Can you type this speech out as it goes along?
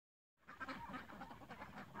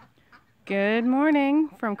Good morning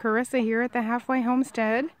from Carissa here at the Halfway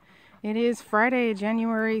Homestead. It is Friday,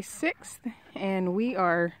 January 6th, and we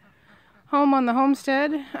are home on the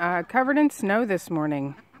homestead, covered in snow this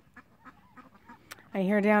morning. I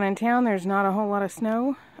hear down in town there's not a whole lot of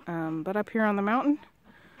snow, but up here on the mountain,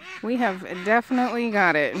 we have definitely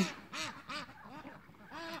got it.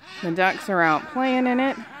 The ducks are out playing in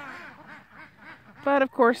it, but of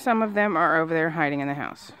course some of them are over there hiding in the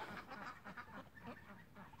house.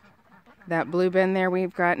 That blue bin there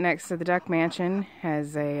we've got next to the duck mansion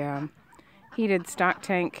has a heated stock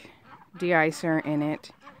tank de-icer in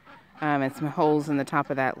it. It's some holes in the top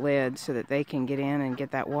of that lid so that they can get in and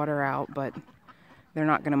get that water out, but they're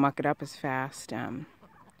not going to muck it up as fast. And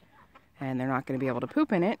they're not going to be able to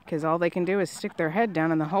poop in it because all they can do is stick their head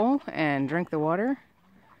down in the hole and drink the water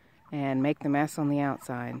and make the mess on the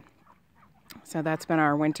outside. So that's been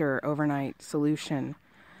our winter overnight solution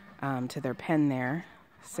to their pen there.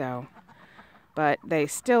 But they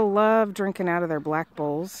still love drinking out of their black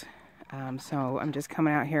bowls. So I'm just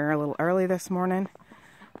coming out here a little early this morning.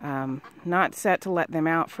 Not set to let them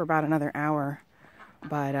out for about another hour.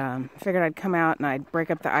 But figured I'd come out and I'd break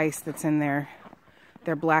up the ice that's in their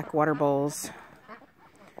black water bowls.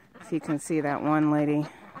 So you can see that one lady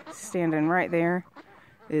standing right there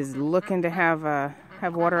is looking to have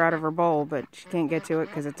water out of her bowl, but she can't get to it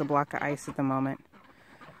because it's a block of ice at the moment.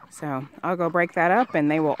 So I'll go break that up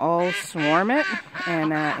and they will all swarm it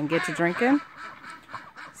and get to drinking.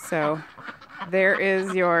 So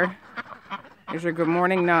there's your good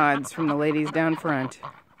morning nods from the ladies down front.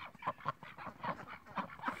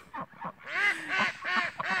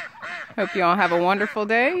 Hope you all have a wonderful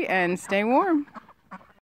day and stay warm.